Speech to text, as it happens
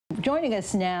Joining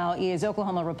us now is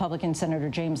Oklahoma Republican Senator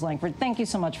James Lankford. Thank you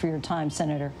so much for your time,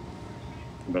 Senator.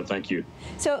 But thank you.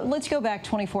 So let's go back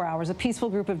 24 hours. A peaceful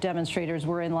group of demonstrators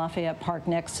were in Lafayette Park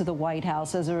next to the White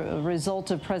House as a result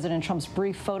of President Trump's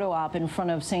brief photo op in front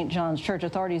of St. John's Church.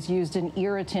 Authorities used an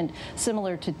irritant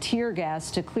similar to tear gas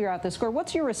to clear out the square.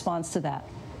 What's your response to that?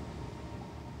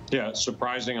 Yeah,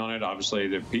 surprising on it. Obviously,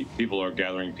 the people are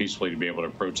gathering peacefully to be able to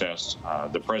protest.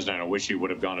 The president, I wish he would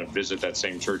have gone and visit that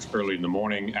same church early in the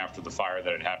morning after the fire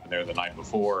that had happened there the night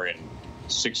before, and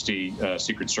 60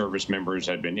 Secret Service members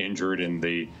had been injured in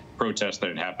the protest that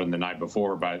had happened the night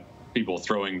before by people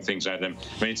throwing things at them.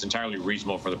 I mean, it's entirely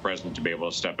reasonable for the president to be able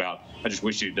to step out. I just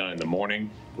wish he'd done it in the morning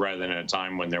rather than at a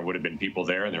time when there would have been people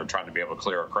there and they were trying to be able to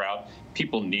clear a crowd.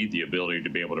 People need the ability to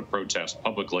be able to protest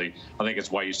publicly. I think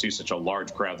it's why you see such a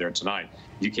large crowd there tonight.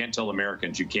 You can't tell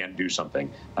Americans you can't do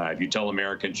something. If you tell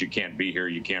Americans you can't be here,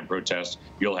 you can't protest,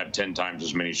 you'll have 10 times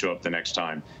as many show up the next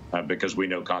time because we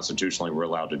know constitutionally we're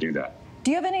allowed to do that. Do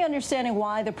you have any understanding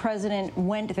why the president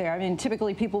went there? I mean,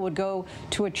 typically people would go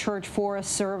to a church for a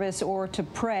service or to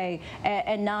pray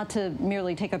and not to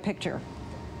merely take a picture.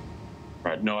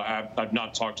 Right. No, I've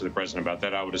not talked to the president about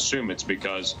that. I would assume it's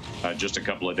because just a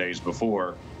couple of days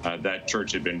before that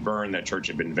church had been burned, that church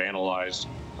had been vandalized.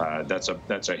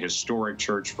 That's a historic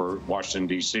church for Washington,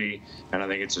 D.C., and I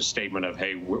think it's a statement of,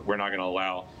 hey, we're not going to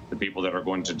allow the people that are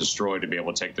going to destroy to be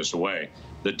able to take this away.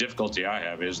 The difficulty I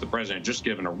have is the president just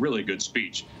given a really good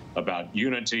speech about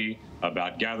unity,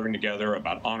 about gathering together,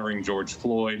 about honoring George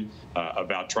Floyd,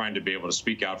 about trying to be able to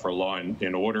speak out for law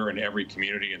and order in every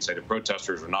community and say the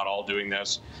protesters are not all doing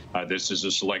this. This is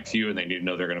a select few, and they need to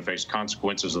know they're going to face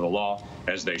consequences of the law,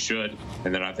 as they should.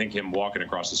 And then I think him walking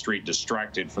across the street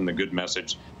distracted from the good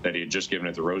message that he had just given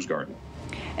at the Rose Garden.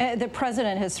 The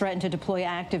president has threatened to deploy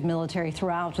active military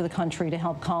throughout the country to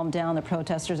help calm down the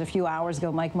protesters. A few hours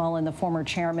ago, Mike Mullen, the former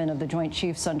chairman of the Joint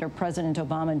Chiefs under President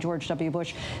Obama and George W.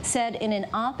 Bush, said in an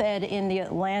op-ed in The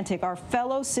Atlantic, "Our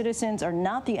fellow citizens are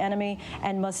not the enemy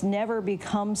and must never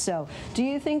become so." Do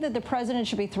you think that the president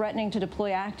should be threatening to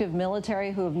deploy active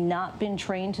military who have not been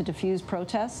trained to defuse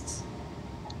protests?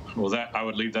 Well, I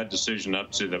would leave that decision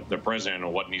up to the president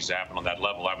on what needs to happen on that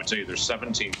level. I would tell you there's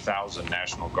 17,000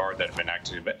 National Guard that have been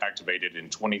activated in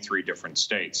 23 different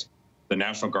states. The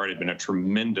National Guard had been a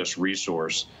tremendous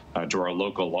resource to our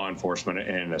local law enforcement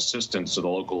and assistance to the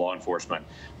local law enforcement.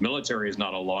 Military is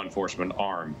not a law enforcement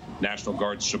arm. National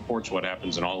Guard supports what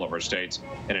happens in all of our states,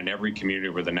 and in every community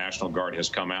where the National Guard has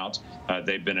come out,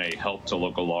 they've been a help to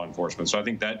local law enforcement. So I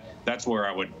think that's where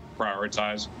I would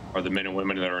prioritize are the men and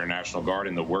women that are in National Guard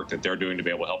and the work that they're doing to be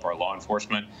able to help our law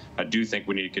enforcement. I do think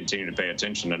we need to continue to pay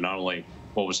attention to not only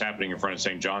what was happening in front of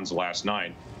St. John's last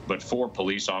night, but 4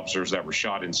 police officers that were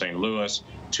shot in St. Louis,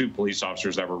 2 police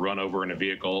officers that were run over in a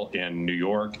vehicle in New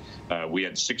York. We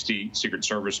had 60 Secret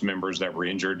Service members that were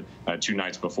injured 2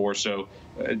 nights before. So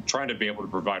trying to be able to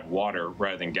provide water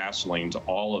rather than gasoline to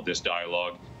all of this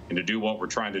dialogue and to do what we're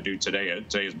trying to do today.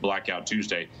 Today is Blackout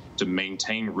Tuesday, to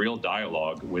maintain real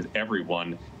dialogue with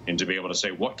everyone and to be able to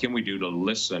say, what can we do to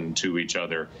listen to each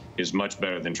other is much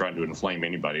better than trying to inflame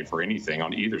anybody for anything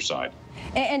on either side.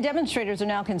 And demonstrators are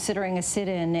now considering a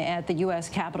sit-in at the U.S.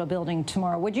 Capitol building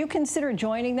tomorrow. Would you consider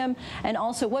joining them? And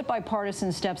also, what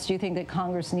bipartisan steps do you think that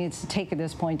Congress needs to take at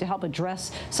this point to help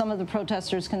address some of the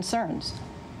protesters' concerns?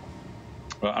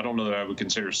 Well, I don't know that I would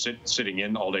consider sitting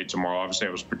in all day tomorrow. Obviously, I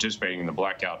was participating in the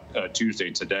Blackout Tuesday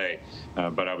today,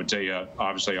 but I would tell you,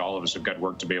 obviously, all of us have got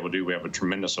work to be able to do. We have a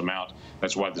tremendous amount.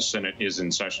 That's why the Senate is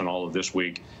in session all of this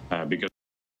week, because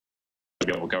to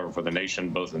be able to cover for the nation,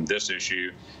 both in this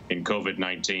issue, in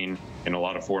COVID-19, and a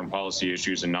lot of foreign policy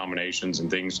issues and nominations and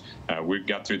things. We've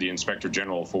got through the Inspector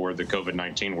General for the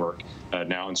COVID-19 work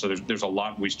now, and so there's a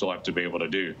lot we still have to be able to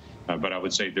do. But I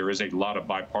would say there is a lot of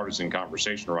bipartisan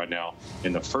conversation right now,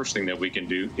 and the first thing that we can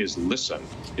do is listen,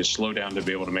 is slow down to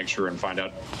be able to make sure and find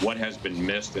out what has been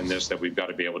missed in this that we've got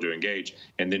to be able to engage,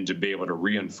 and then to be able to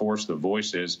reinforce the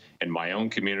voices in my own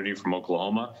community from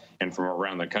Oklahoma and from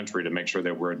around the country to make sure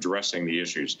that we're addressing the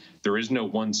issues. There is no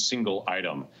one single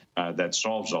item that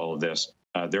solves all of this.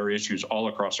 There are issues all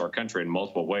across our country in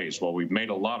multiple ways. While we've made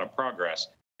a lot of progress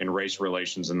in race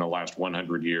relations in the last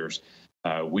 100 years,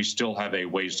 we still have a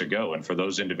ways to go. And for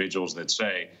those individuals that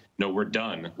say, no, we're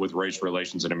done with race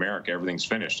relations in America, everything's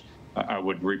finished, I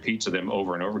would repeat to them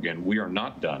over and over again, we are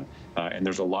not done. And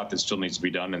there's a lot that still needs to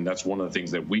be done. And that's one of the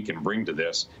things that we can bring to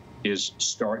this is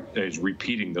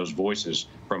repeating those voices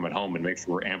from at home and make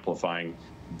sure we're amplifying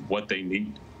what they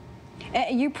need.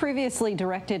 You previously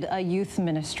directed a youth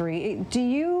ministry. Do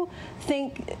you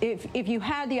think if you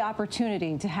had the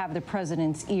opportunity to have the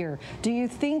president's ear, do you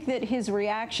think that his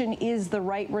reaction is the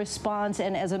right response?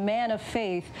 And as a man of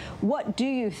faith, what do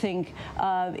you think,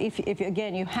 if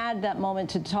again, you had that moment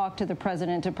to talk to the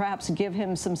president, to perhaps give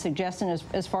him some suggestion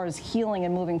as far as healing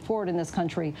and moving forward in this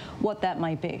country, what that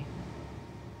might be?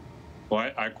 Well,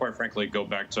 I quite frankly go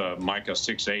back to Micah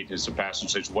 6:8 is the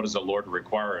passage that says, what does the Lord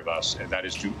require of us? And that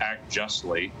is to act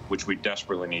justly, which we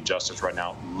desperately need justice right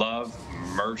now, love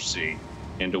mercy,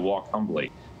 and to walk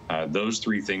humbly. Those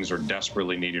three things are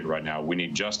desperately needed right now. We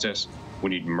need justice, we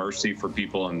need mercy for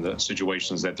people in the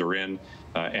situations that they're in,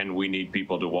 and we need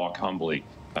people to walk humbly.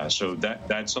 So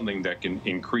that's something that can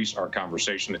increase our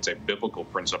conversation. It's a biblical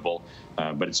principle,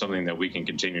 but it's something that we can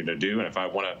continue to do. And if I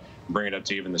want to bring it up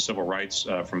to even the civil rights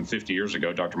from 50 years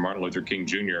ago, Dr. Martin Luther King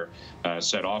Jr.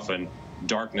 Said often,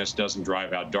 darkness doesn't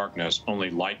drive out darkness, only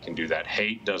light can do that.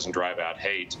 Hate doesn't drive out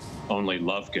hate, only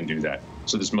love can do that.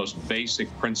 So this most basic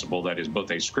principle that is both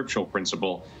a scriptural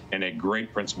principle and a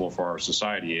great principle for our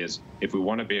society is, if we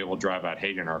want to be able to drive out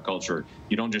hate in our culture,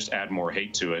 you don't just add more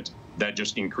hate to it. That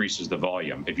just increases the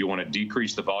volume. If you want to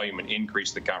decrease the volume and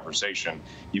increase the conversation,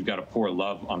 you've got to pour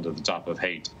love onto the top of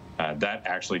hate. That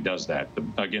actually does that.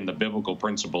 Again, the biblical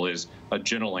principle is a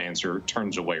gentle answer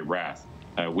turns away wrath.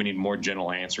 We need more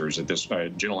gentle answers at this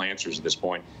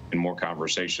point, and more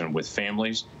conversation with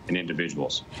families and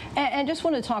individuals. And just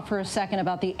want to talk for a second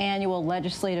about the annual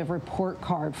legislative report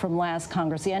card from last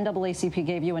Congress. The NAACP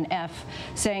gave you an F,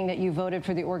 saying that you voted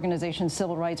for the organization's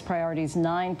civil rights priorities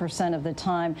 9% of the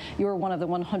time. You were one of the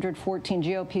 114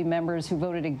 GOP members who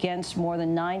voted against more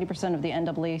than 90% of the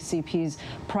NAACP's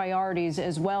priorities.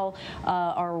 As well,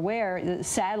 are aware,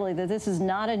 sadly, that this is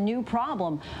not a new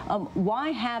problem. Why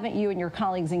haven't you and your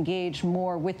colleagues engaged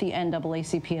more with the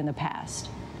NAACP in the past?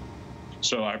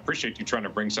 So I appreciate you trying to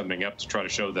bring something up to try to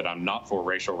show that I'm not for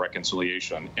racial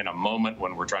reconciliation in a moment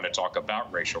when we're trying to talk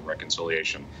about racial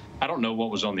reconciliation. I don't know what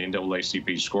was on the NAACP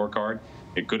scorecard.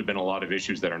 It could have been a lot of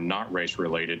issues that are not race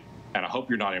related. And I hope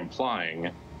you're not implying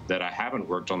that I haven't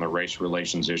worked on the race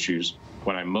relations issues,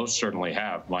 when I most certainly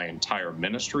have my entire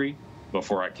ministry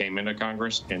before I came into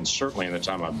Congress, and certainly in the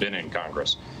time I've been in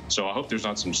Congress. So I hope there's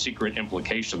not some secret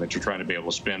implication that you're trying to be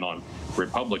able to spin on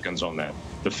Republicans on that.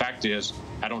 The fact is,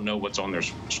 I don't know what's on their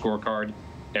scorecard.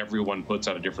 Everyone puts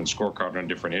out a different scorecard on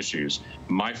different issues.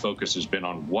 My focus has been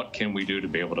on what can we do to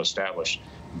be able to establish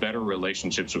better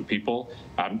relationships with people.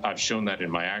 I've shown that in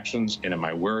my actions and in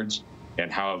my words and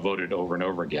how I've voted over and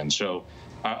over again. So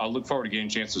I'll look forward to getting a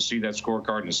chance to see that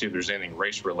scorecard and see if there's anything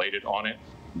race related on it.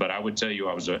 But I would tell you,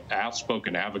 I was an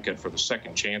outspoken advocate for the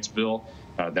Second Chance bill.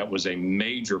 That was a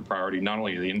major priority, not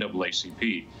only of the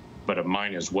NAACP, but of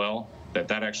mine as well.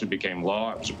 That actually became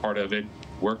law. I was a part of it.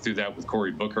 Worked through that with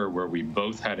Cory Booker, where we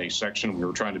both had a section we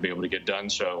were trying to be able to get done.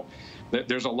 So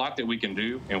there's a lot that we can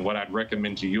do. And what I'd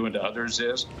recommend to you and to others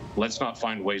is, let's not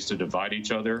find ways to divide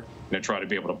each other and try to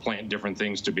be able to plant different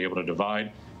things to be able to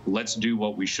divide. Let's do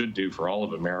what we should do for all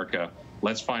of America.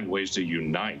 Let's find ways to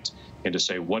unite and to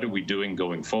say, what are we doing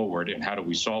going forward, and how do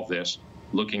we solve this,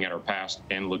 looking at our past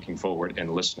and looking forward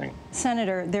and listening.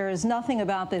 Senator, there is nothing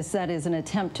about this that is an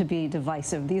attempt to be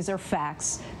divisive. These are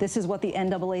facts. This is what the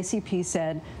NAACP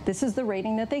said. This is the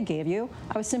rating that they gave you.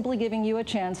 I was simply giving you a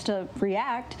chance to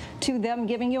react to them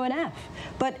giving you an F.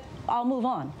 But I'll move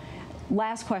on.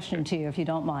 Last question to you, if you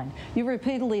don't mind. You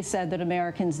repeatedly said that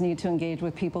Americans need to engage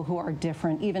with people who are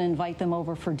different, even invite them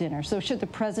over for dinner. So should the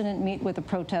president meet with the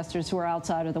protesters who are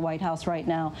outside of the White House right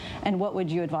now, and what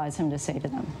would you advise him to say to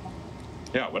them?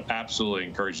 Yeah, I would absolutely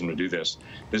encourage them to do this.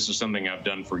 This is something I've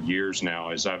done for years now,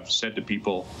 is I've said to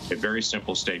people a very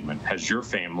simple statement. Has your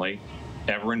family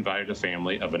ever invited a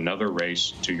family of another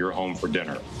race to your home for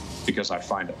dinner? Because I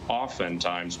find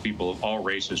oftentimes people of all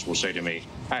races will say to me,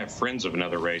 I have friends of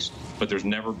another race, but there's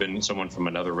never been someone from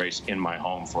another race in my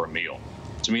home for a meal.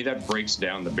 To me, that breaks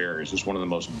down the barriers. It's one of the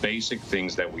most basic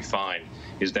things that we find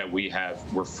is that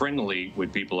we're friendly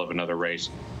with people of another race,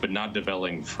 but not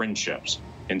developing friendships.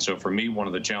 And so for me, one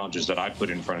of the challenges that I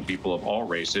put in front of people of all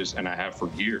races, and I have for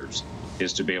years,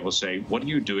 is to be able to say, what are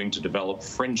you doing to develop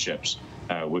friendships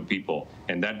with people?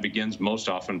 And that begins most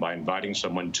often by inviting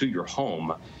someone to your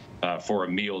home for a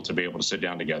meal to be able to sit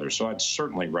down together. So I'd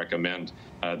certainly recommend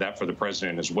that for the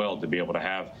president as well, to be able to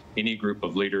have any group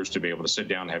of leaders to be able to sit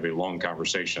down and have a long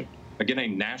conversation. Again, a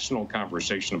national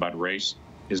conversation about race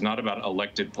is not about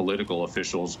elected political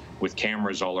officials with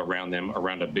cameras all around them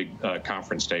around a big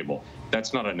conference table.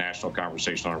 That's not a national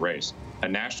conversation on race. A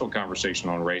national conversation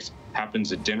on race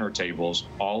happens at dinner tables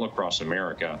all across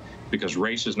America, because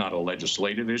race is not a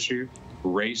legislative issue.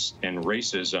 Race and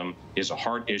racism is a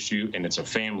heart issue, and it's a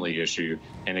family issue,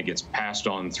 and it gets passed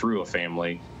on through a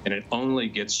family, and it only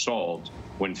gets solved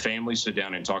when families sit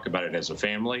down and talk about it as a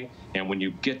family, and when you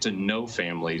get to know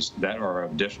families that are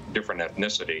of different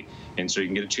ethnicity, and so you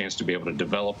can get a chance to be able to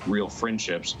develop real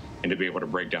friendships and to be able to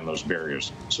break down those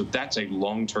barriers. So that's a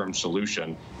long-term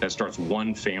solution that starts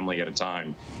one family at a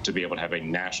time to be able to have a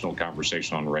national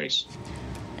conversation on race.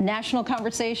 National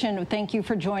conversation. Thank you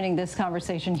for joining this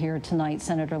conversation here tonight,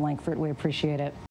 Senator Lankford. We appreciate it.